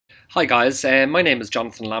Hi guys, my name is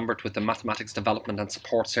Jonathan Lambert with the Mathematics Development and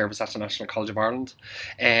Support Service at the National College of Ireland,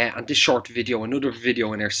 and this short video, another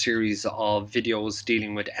video in our series of videos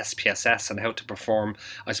dealing with SPSS and how to perform,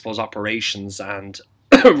 I suppose, operations and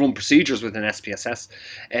run procedures within SPSS,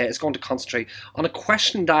 is going to concentrate on a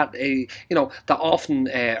question that that often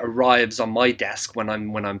arrives on my desk when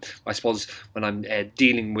I'm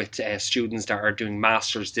dealing with students that are doing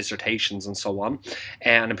masters, dissertations, and so on,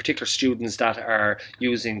 and in particular students that are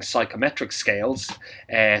using psychometric scales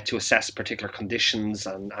to assess particular conditions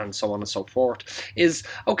and so on and so forth. Is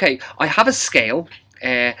okay, I have a scale.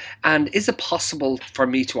 And is it possible for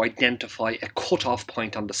me to identify a cutoff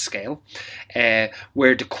point on the scale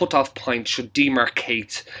where the cutoff point should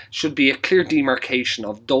be a clear demarcation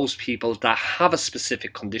of those people that have a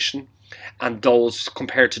specific condition and those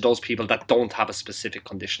compared to those people that don't have a specific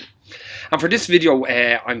condition? And for this video,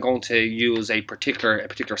 I'm going to use a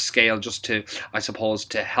particular scale just to, I suppose,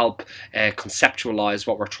 to help conceptualize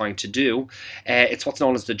what we're trying to do. It's what's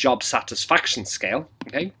known as the job satisfaction scale.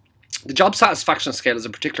 Okay. The job satisfaction scale is a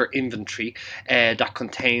particular inventory that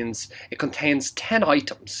contains 10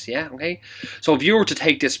 items. Yeah, okay. So if you were to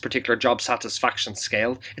take this particular job satisfaction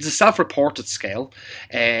scale, it's a self-reported scale.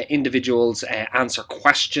 Individuals answer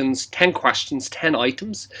questions, 10 questions, 10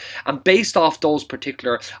 items, and based off those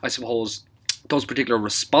particular, I suppose, those particular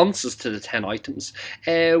responses to the 10 items,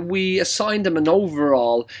 we assign them an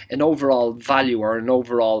overall value or an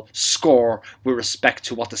overall score with respect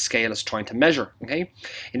to what the scale is trying to measure. Okay,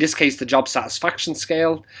 in this case, the job satisfaction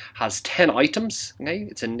scale has 10 items. Okay,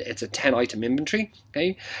 it's a 10 item inventory.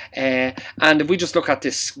 Okay, and if we just look at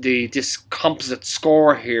this composite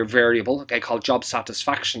score here variable, okay, called job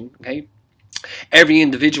satisfaction. Okay, every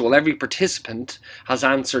individual, every participant has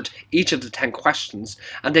answered each of the 10 questions,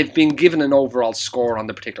 and they've been given an overall score on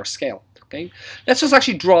the particular scale. Okay, let's just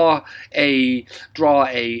actually draw a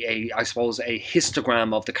I suppose a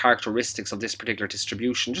histogram of the characteristics of this particular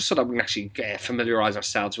distribution, just so that we can actually familiarize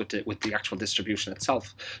ourselves with the actual distribution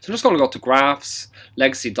itself. So I'm just going to go to Graphs,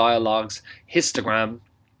 Legacy Dialogues, Histogram.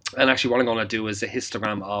 And actually what I'm going to do is a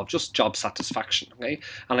histogram of just job satisfaction, okay?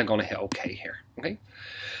 And I'm going to hit OK here, okay?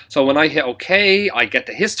 So when I hit OK, I get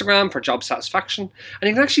the histogram for job satisfaction, and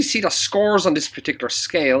you can actually see the scores on this particular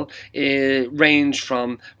scale range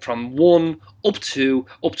from 1 up to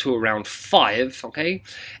around 5, okay?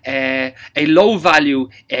 A low value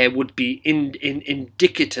would be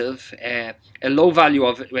indicative. A low value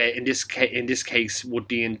of in this case would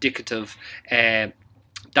be indicative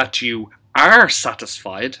that you are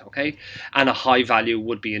satisfied, okay, and a high value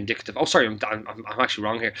would be indicative. Oh, sorry, I'm actually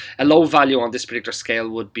wrong here. A low value on this particular scale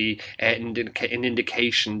would be an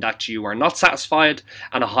indication that you are not satisfied,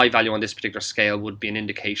 and a high value on this particular scale would be an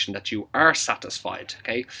indication that you are satisfied.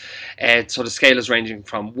 Okay, so the scale is ranging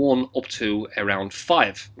from 1 up to around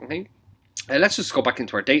 5. Okay. Let's just go back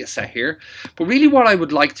into our data set here. But really what I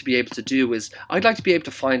would like to be able to do is I'd like to be able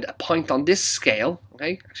to find a point on this scale.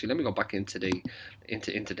 Okay, actually let me go back into the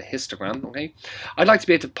histogram. Okay, I'd like to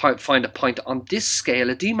be able to find a point on this scale,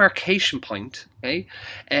 a demarcation point. Okay,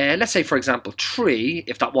 let's say for example 3,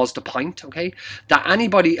 if that was the point. Okay, that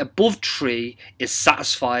anybody above 3 is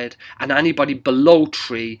satisfied and anybody below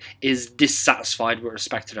 3 is dissatisfied with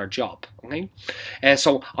respect to their job. Okay,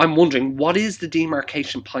 so I'm wondering, what is the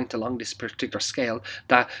demarcation point along this particular scale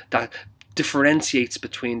that differentiates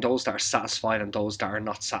between those that are satisfied and those that are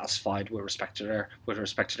not satisfied with respect to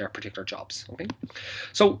their particular jobs. Okay,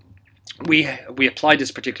 so we apply this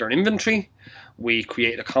particular inventory. We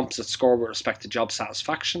create a composite score with respect to job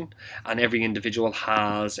satisfaction, and every individual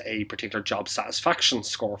has a particular job satisfaction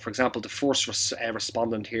score. For example, the first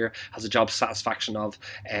respondent here has a job satisfaction of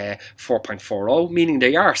 4.40, meaning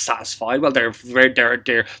they are satisfied. Well, they're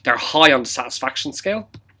high on the satisfaction scale.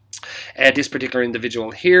 This particular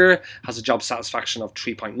individual here has a job satisfaction of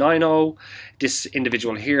 3.90. This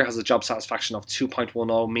individual here has a job satisfaction of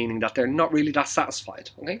 2.10, meaning that they're not really that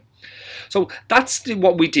satisfied. Okay, so that's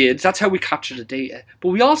what we did. That's how we captured the data. But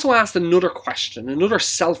we also asked another question, another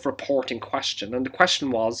self-reporting question, and the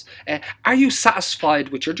question was, are you satisfied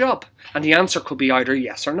with your job? And the answer could be either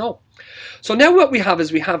yes or no. So now what we have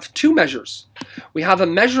is we have two measures. We have a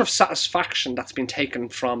measure of satisfaction that's been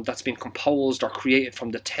composed or created from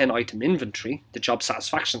the 10 item inventory, the job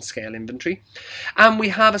satisfaction scale inventory, and we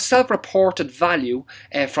have a self-reported value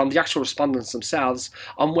from the actual respondents themselves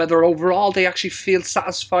on whether overall they actually feel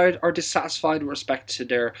satisfied or dissatisfied with respect to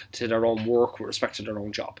their own work, with respect to their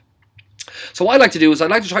own job. So what I like to do is I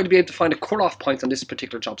like to try to be able to find a cutoff point on this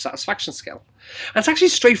particular job satisfaction scale. And it's actually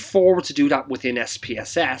straightforward to do that within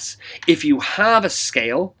SPSS if you have a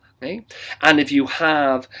scale Okay? And if you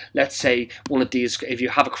have, let's say, one of these, if you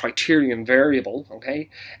have a criterion variable, okay,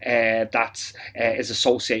 that is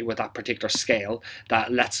associated with that particular scale,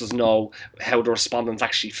 that lets us know how the respondents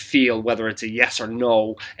actually feel, whether it's a yes or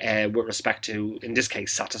no with respect to, in this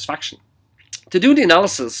case, satisfaction. To do the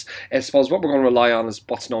analysis, I suppose what we're going to rely on is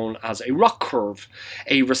what's known as a ROC curve,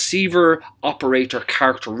 a receiver operator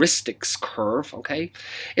characteristics curve. Okay,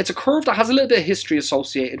 it's a curve that has a little bit of history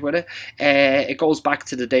associated with it. It goes back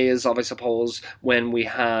to the days of, I suppose, when we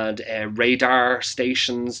had radar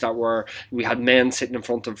stations that we had men sitting in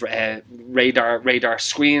front of radar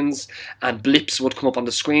screens, and blips would come up on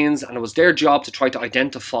the screens, and it was their job to try to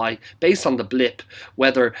identify, based on the blip,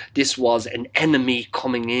 whether this was an enemy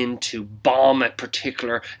coming in to bomb a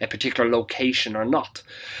particular location or not.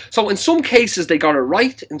 So in some cases they got it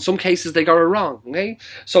right, in some cases they got it wrong. Okay,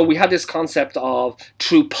 so we had this concept of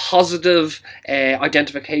true positive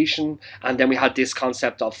identification, and then we had this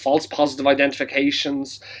concept of false positive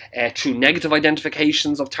identifications, true negative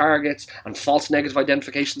identifications of targets, and false negative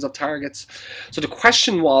identifications of targets. So the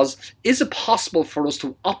question was, is it possible for us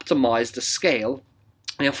to optimize the scale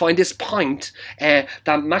and find this point that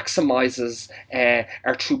maximizes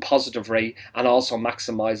our true positive rate and also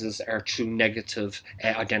maximizes our true negative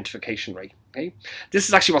identification rate? Okay, this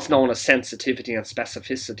is actually what's known as sensitivity and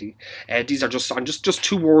specificity. These are just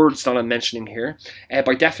two words that I'm mentioning here.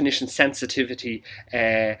 By definition, sensitivity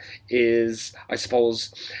is, I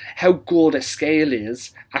suppose, how good a scale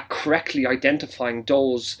is at correctly identifying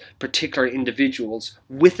those particular individuals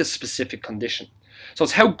with a specific condition. So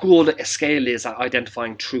it's how good a scale is at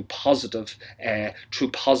identifying true positive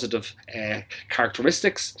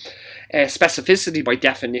characteristics. Specificity, by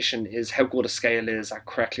definition, is how good a scale is at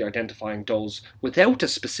correctly identifying those without a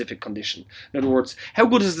specific condition. In other words, how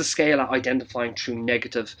good is the scale at identifying true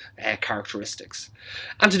negative characteristics?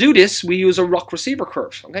 And to do this, we use a ROC receiver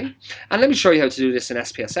curve. Okay, and let me show you how to do this in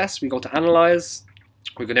SPSS. We go to Analyze,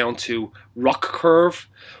 we go down to ROC curve,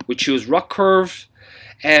 we choose ROC curve.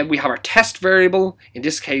 We have our test variable. In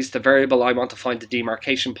this case, the variable I want to find the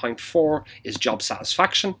demarcation point for is job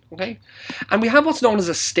satisfaction. Okay, and we have what's known as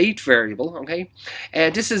a state variable. Okay,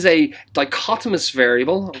 this is a dichotomous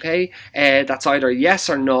variable. Okay, that's either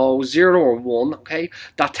yes or no, 0 or 1. Okay,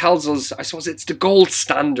 that tells us, I suppose, it's the gold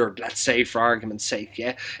standard. Let's say, for argument's sake,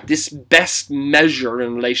 yeah, this best measure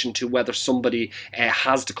in relation to whether somebody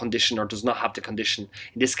has the condition or does not have the condition.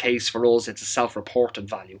 In this case, for us, it's a self-reported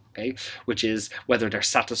value. Okay, which is whether they're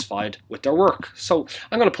satisfied with their work. So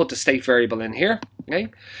I'm going to put the state variable in here. Okay,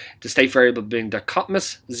 the state variable being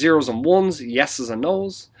dichotomous, 0s and 1s, yeses and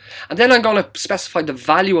nos, and then I'm going to specify the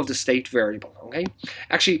value of the state variable. Okay,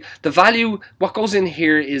 actually the value, what goes in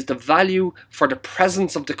here is the value for the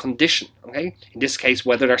presence of the condition. Okay, in this case,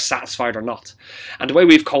 whether they're satisfied or not. And the way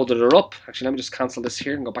we've coded it up, actually let me just cancel this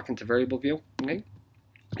here and go back into variable view. Okay,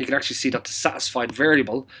 you can actually see that the satisfied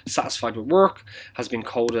variable, satisfied with work, has been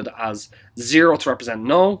coded as 0 to represent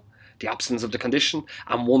no, the absence of the condition,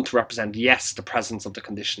 and 1 to represent yes, the presence of the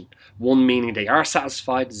condition. 1 meaning they are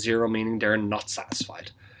satisfied, 0 meaning they're not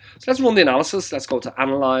satisfied. So let's run the analysis. Let's go to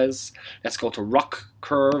Analyze, let's go to ROC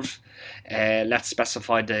curve, let's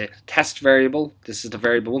specify the test variable. This is the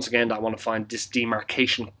variable, once again, that I want to find this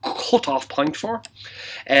demarcation cutoff point for.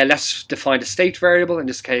 Let's define the state variable, in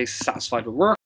this case satisfied with work.